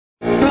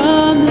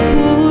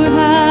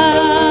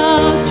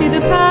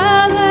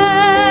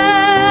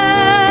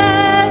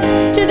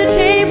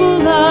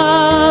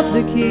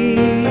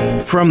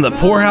From the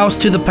poorhouse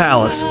to the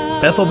palace,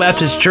 Bethel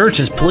Baptist Church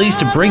is pleased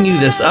to bring you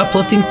this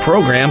uplifting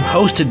program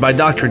hosted by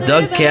Dr.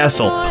 Doug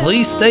Castle.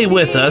 Please stay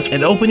with us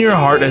and open your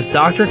heart as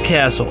Dr.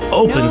 Castle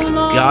opens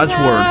God's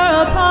Word.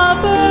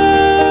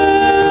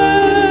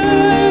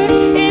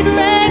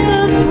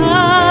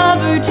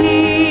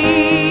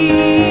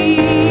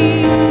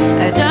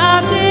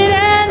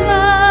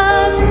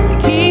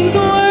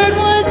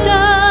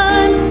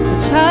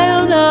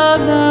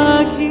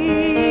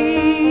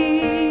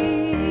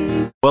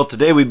 Well,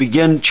 today we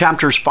begin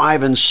chapters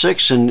 5 and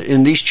 6, and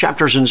in these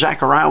chapters in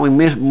Zechariah,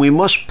 we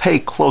must pay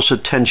close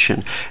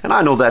attention. And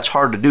I know that's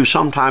hard to do.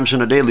 Sometimes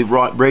in a daily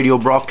radio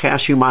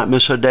broadcast, you might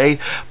miss a day,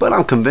 but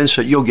I'm convinced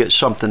that you'll get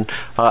something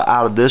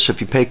out of this if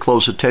you pay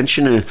close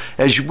attention. And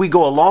as we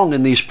go along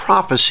in these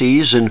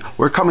prophecies, and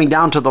we're coming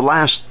down to the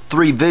last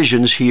 3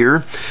 visions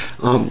here,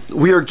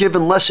 we are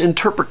given less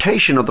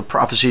interpretation of the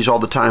prophecies all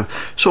the time.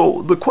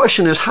 So the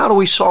question is, how do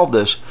we solve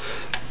this?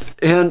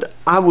 And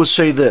I would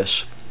say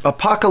this.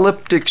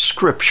 Apocalyptic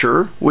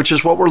scripture, which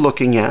is what we're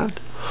looking at,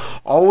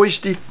 always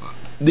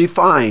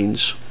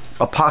defines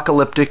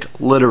apocalyptic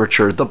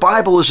literature. The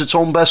Bible is its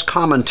own best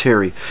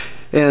commentary.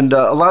 And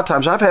a lot of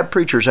times I've had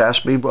preachers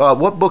ask me,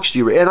 what books do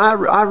you read? And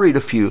I read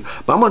a few.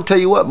 But I'm going to tell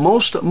you what,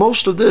 most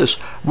of this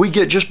we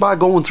get just by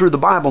going through the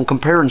Bible and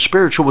comparing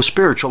spiritual with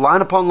spiritual,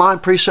 line upon line,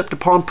 precept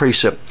upon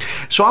precept.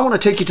 So I want to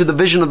take you to the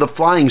vision of the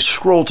flying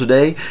scroll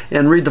today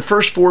and read the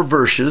first 4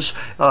 verses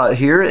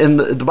here. And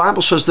the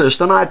Bible says this,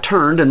 "Then I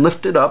turned and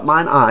lifted up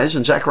mine eyes,"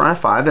 in Zechariah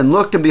 5, "and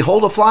looked, and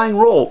behold, a flying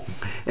roll.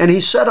 And he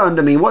said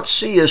unto me, What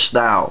seest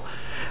thou?"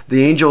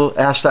 The angel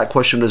asked that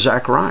question to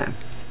Zechariah.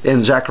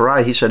 In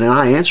Zechariah, he said, "And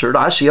I answered,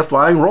 I see a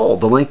flying roll.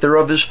 The length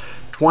thereof is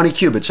 20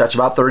 cubits. That's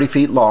about 30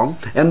 feet long.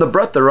 And the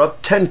breadth thereof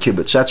 10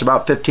 cubits. That's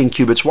about 15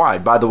 cubits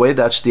wide." By the way,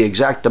 that's the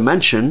exact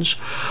dimensions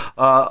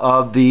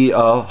of the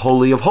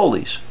Holy of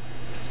Holies.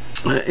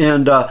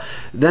 And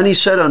then he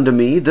said unto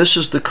me, "This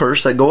is the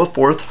curse that goeth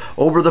forth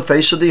over the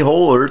face of the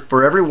whole earth.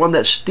 For every one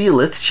that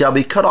stealeth shall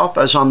be cut off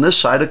as on this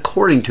side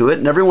according to it,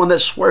 and every one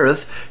that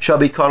sweareth shall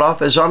be cut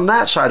off as on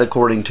that side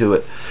according to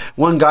it."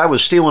 One guy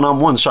was stealing on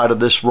one side of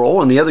this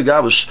roll, and the other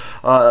guy was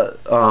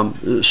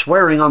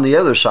swearing on the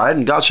other side.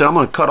 And God said, "I'm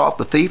going to cut off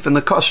the thief and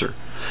the cusser.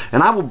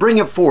 And I will bring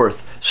it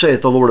forth,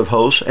 saith the Lord of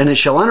hosts, and it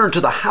shall enter into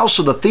the house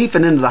of the thief,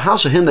 and into the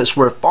house of him that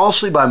sweareth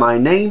falsely by my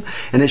name,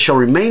 and it shall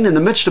remain in the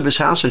midst of his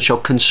house, and shall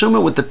consume it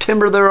with the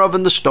timber thereof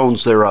and the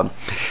stones thereof."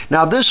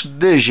 Now this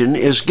vision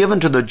is given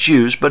to the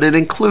Jews, but it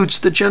includes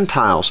the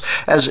Gentiles.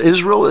 As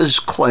Israel is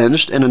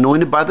cleansed and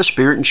anointed by the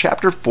Spirit in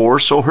chapter 4,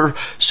 so her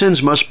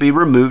sins must be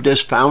removed, as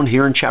found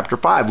here in chapter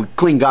 5. We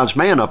cleaned God's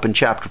man up in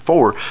chapter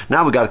 4.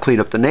 Now we got to clean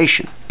up the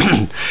nation.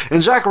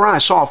 And Zechariah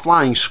saw a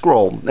flying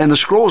scroll, and the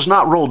scroll is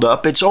not rolled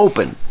up, it's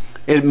open.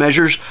 It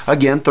measures,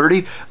 again,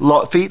 30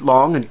 feet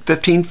long and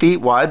 15 feet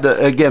wide.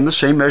 Again, the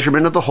same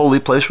measurement of the holy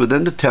place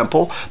within the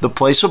temple, the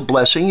place of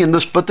blessing.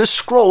 But this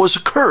scroll is a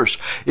curse.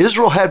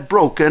 Israel had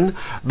broken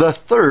the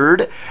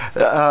 3rd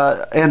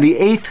and the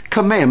 8th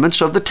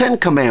commandments of the 10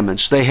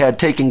 commandments. They had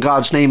taken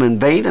God's name in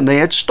vain, and they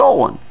had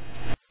stolen.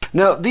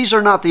 Now, these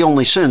are not the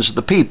only sins of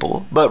the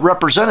people, but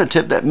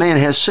representative that man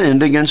has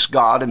sinned against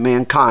God and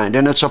mankind.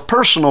 And it's a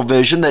personal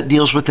vision that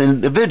deals with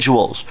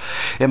individuals.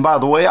 And by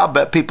the way, I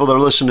bet people that are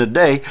listening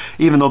today,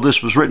 even though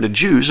this was written to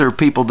Jews, there are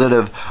people that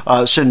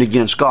have sinned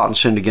against God and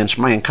sinned against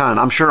mankind.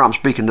 I'm sure I'm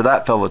speaking to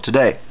that fellow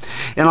today.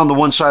 And on the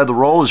one side of the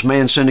roll is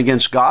man sinned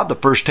against God, the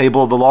first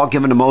table of the law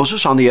given to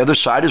Moses. On the other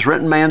side is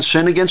written man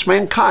sinned against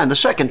mankind, the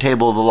second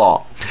table of the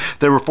law.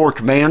 There were 4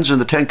 commands in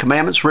the 10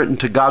 commandments written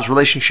to God's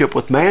relationship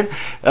with man.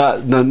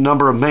 The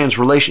number of man's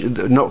relation,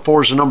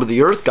 4 is the number of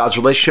the earth, God's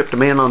relationship to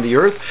man on the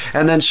earth,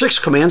 and then 6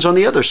 commands on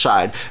the other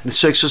side. The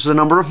 6 is the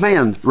number of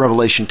man,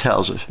 Revelation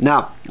tells us.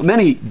 Now,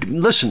 many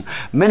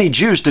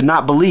Jews did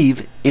not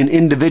believe in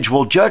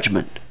individual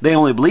judgment. They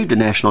only believed in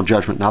national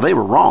judgment. Now, they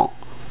were wrong.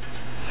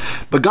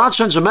 But God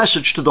sends a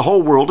message to the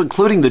whole world,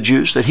 including the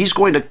Jews, that he's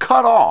going to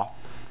cut off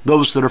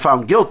those that are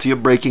found guilty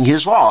of breaking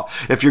his law.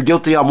 If you're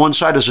guilty on one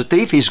side as a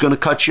thief, he's going to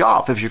cut you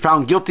off. If you're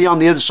found guilty on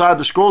the other side of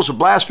the scroll as a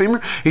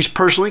blasphemer, he's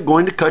personally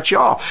going to cut you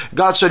off.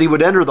 God said he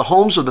would enter the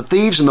homes of the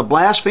thieves and the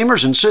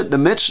blasphemers and sit in the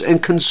midst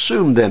and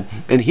consume them.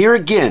 And here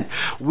again,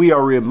 we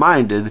are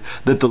reminded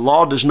that the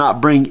law does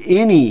not bring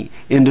any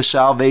into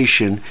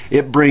salvation.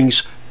 It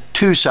brings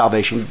to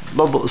salvation.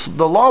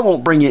 The law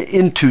won't bring you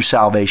into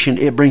salvation.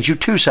 It brings you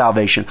to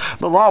salvation.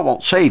 The law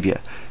won't save you.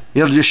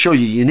 It'll just show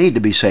you need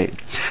to be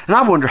saved. And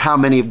I wonder how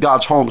many of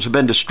God's homes have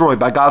been destroyed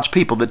by God's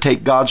people that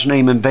take God's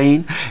name in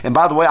vain. And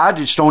by the way, I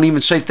just don't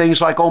even say things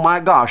like, "Oh my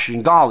gosh,"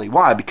 and "golly."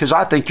 Why? Because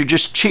I think you're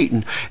just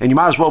cheating. And you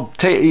might as well,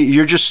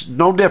 you're just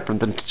no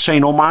different than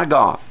saying, "Oh my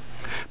God."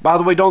 By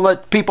the way, don't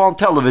let people on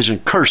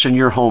television curse in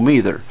your home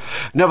either.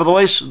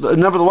 Nevertheless,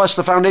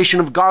 the foundation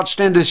of God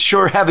standeth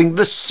sure, having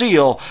this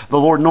seal: the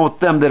Lord knoweth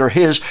them that are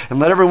his. And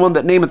let everyone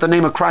that nameth the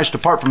name of Christ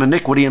depart from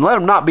iniquity, and let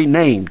him not be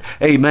named.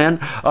 Amen.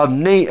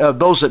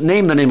 Those that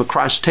name the name of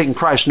Christ, taking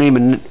Christ's name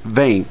in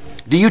vain.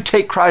 Do you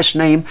take Christ's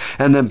name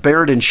and then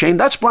bear it in shame?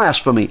 That's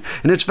blasphemy.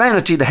 And it's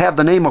vanity to have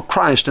the name of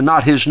Christ and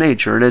not his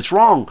nature. And it's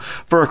wrong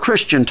for a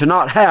Christian to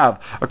not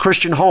have a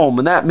Christian home.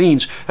 And that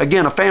means,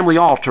 again, a family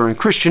altar and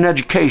Christian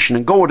education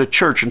and going to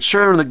church and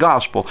sharing the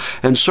gospel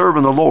and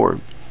serving the Lord.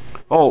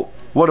 Oh,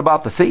 what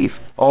about the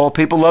thief? Oh,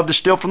 people love to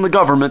steal from the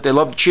government. They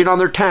love to cheat on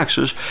their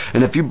taxes.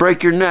 And if you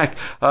break your neck,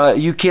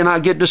 you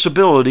cannot get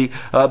disability.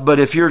 But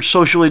if you're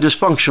socially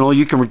dysfunctional,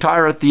 you can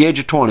retire at the age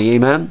of 20.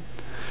 Amen?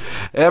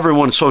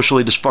 Everyone's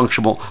socially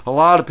dysfunctional. A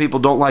lot of people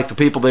don't like the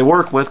people they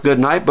work with. Good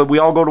night, but we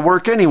all go to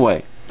work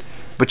anyway.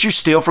 But you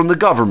steal from the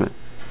government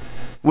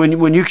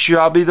when you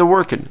should be there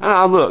working.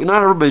 Look,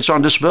 not everybody's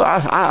on disability.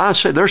 I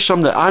say there's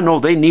some that I know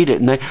they need it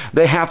and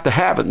they have to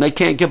have it and they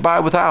can't get by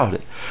without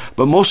it.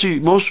 But most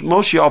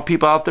of y'all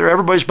people out there,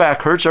 everybody's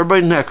back hurts,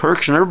 everybody's neck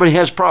hurts, and everybody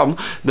has a problem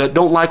that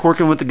don't like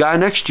working with the guy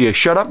next to you.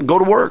 Shut up and go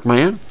to work,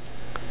 man.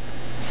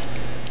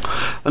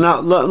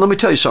 Now, let me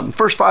tell you something.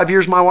 First 5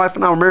 years my wife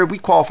and I were married, we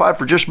qualified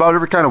for just about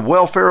every kind of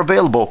welfare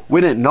available. We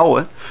didn't know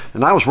it.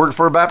 And I was working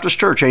for a Baptist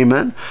church,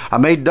 amen. I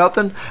made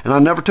nothing, and I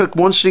never took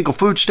one single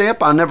food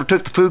stamp. I never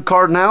took the food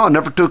card now. I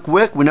never took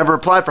WIC. We never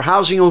applied for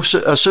housing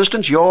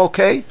assistance. You all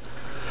okay?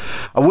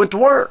 I went to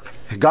work.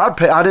 God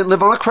paid. I didn't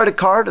live on a credit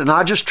card, and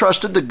I just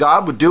trusted that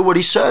God would do what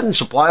he said and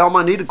supply all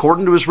my need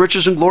according to his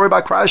riches and glory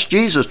by Christ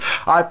Jesus.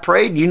 I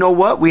prayed. You know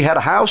what? We had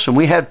a house, and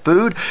we had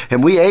food,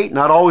 and we ate,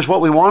 not always what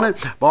we wanted.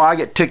 Well, I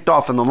get ticked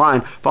off in the line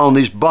following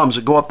these bums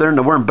that go up there and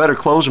they're wearing better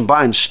clothes and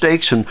buying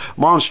steaks and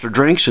monster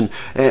drinks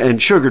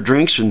and sugar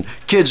drinks, and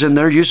kids in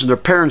there using their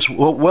parents'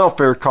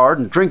 welfare card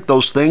and drink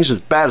those things as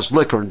bad as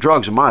liquor and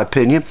drugs, in my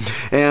opinion.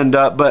 And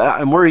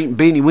we're eating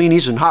beanie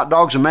weenies and hot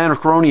dogs and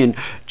macaroni and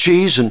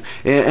cheese, and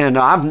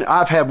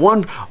I've had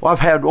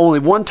only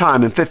one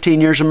time in 15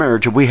 years of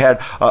marriage have we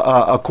had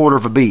a quarter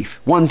of a beef.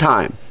 One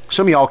time.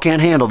 Some of y'all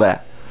can't handle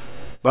that.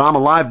 But I'm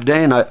alive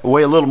today and I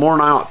weigh a little more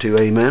than I ought to.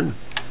 Amen.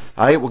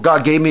 I ate what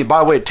God gave me. By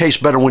the way, it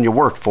tastes better when you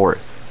work for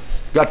it.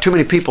 Got too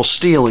many people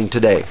stealing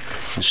today.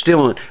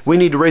 Stealing. We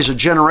need to raise a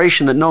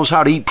generation that knows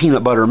how to eat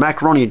peanut butter,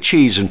 macaroni and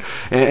cheese, and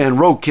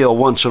roadkill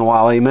once in a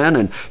while, amen,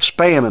 and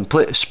Spam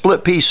and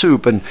split pea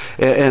soup and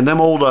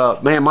them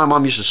old, man, my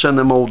mom used to send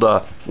them old,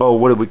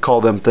 what did we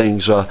call them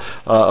things,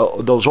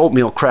 those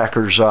oatmeal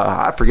crackers,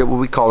 I forget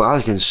what we call them.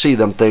 I can see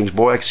them things,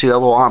 boy, I can see that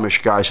little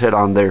Amish guy's head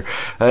on there,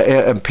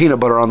 and peanut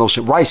butter on those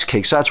rice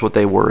cakes, that's what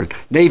they were, and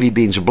navy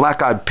beans and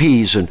black-eyed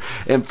peas and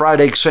fried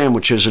egg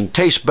sandwiches, and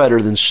taste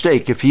better than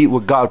steak if you eat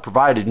what God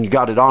provided and you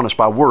got it honest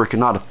by work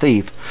and not a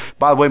thief.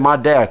 By the way, my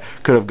dad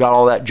could have got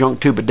all that junk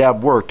too, but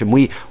Dad worked, and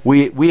we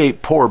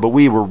ate poor, but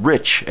we were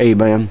rich,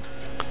 amen.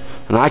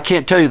 And I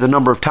can't tell you the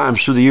number of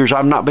times through the years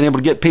I've not been able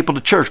to get people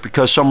to church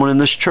because someone in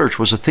this church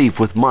was a thief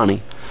with money.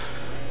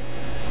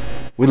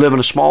 We live in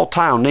a small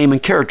town. Name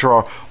and character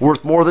are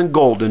worth more than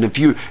gold. And if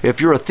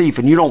you're a thief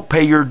and you don't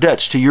pay your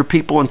debts to your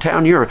people in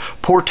town, you're a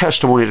poor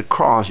testimony to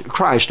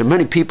Christ. And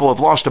many people have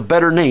lost a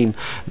better name.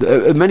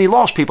 Many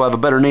lost people have a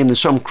better name than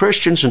some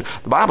Christians. And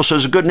the Bible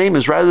says a good name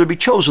is rather to be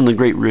chosen than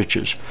great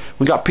riches.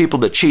 We got people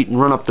that cheat and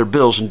run up their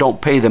bills and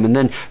don't pay them, and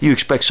then you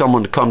expect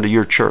someone to come to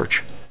your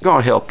church.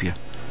 God help you.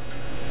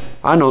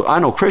 I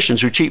know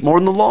Christians who cheat more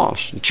than the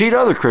lost, and cheat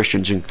other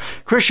Christians, and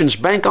Christians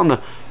bank on the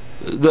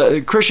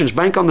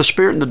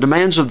spirit and the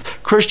demands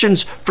of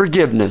Christians'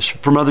 forgiveness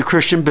from other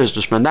Christian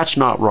businessmen. That's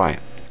not right.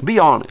 Be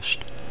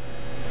honest.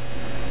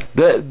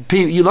 Let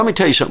me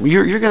tell you something.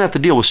 You're going to have to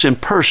deal with sin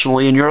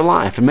personally in your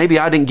life. And maybe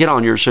I didn't get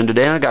on your sin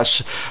today. I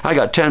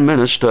got 10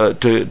 minutes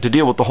to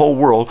deal with the whole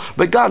world.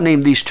 But God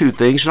named these two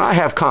things, and I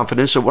have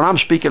confidence that when I'm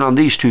speaking on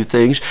these two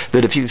things,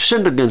 that if you've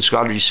sinned against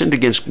God or you sinned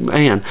against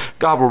man,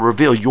 God will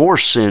reveal your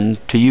sin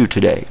to you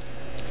today.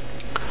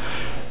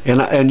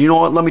 And you know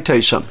what? Let me tell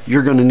you something.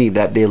 You're going to need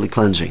that daily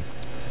cleansing.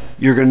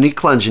 You're going to need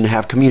cleansing to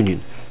have communion.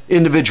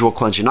 Individual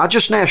cleansing, not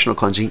just national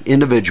cleansing,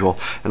 individual.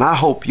 And I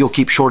hope you'll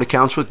keep short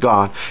accounts with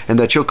God and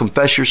that you'll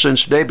confess your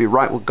sins today, be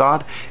right with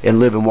God, and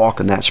live and walk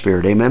in that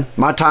spirit. Amen.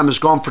 My time is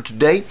gone for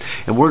today,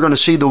 and we're going to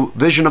see the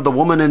vision of the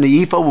woman in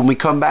the ephod when we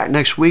come back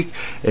next week.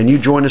 And you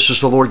join us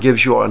as the Lord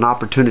gives you an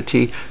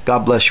opportunity.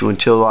 God bless you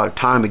until our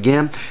time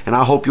again. And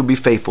I hope you'll be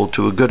faithful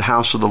to a good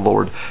house of the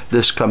Lord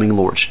this coming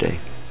Lord's Day.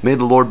 May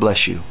the Lord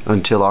bless you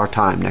until our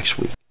time next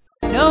week.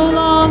 No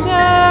longer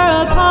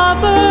a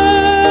pauper.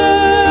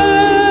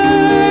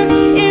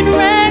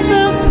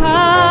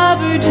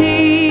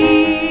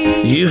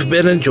 You've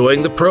been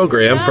enjoying the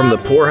program From the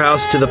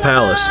Poorhouse to the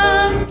Palace.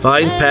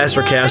 Find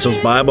Pastor Castle's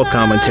Bible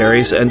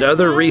commentaries and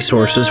other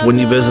resources when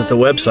you visit the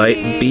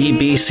website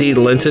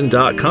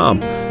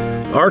bbclinton.com.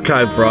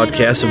 Archive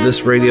broadcasts of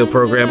this radio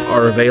program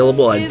are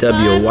available at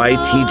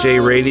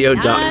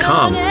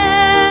WYTJradio.com.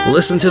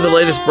 Listen to the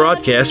latest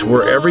broadcast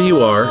wherever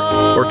you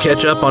are, or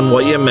catch up on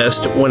what you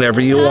missed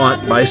whenever you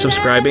want by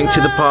subscribing to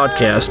the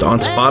podcast on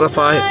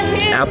Spotify,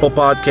 Apple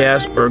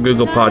Podcast, or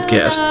Google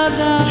Podcast.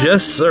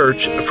 Just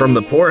search From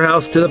the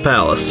Poorhouse to the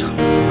Palace.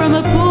 From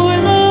the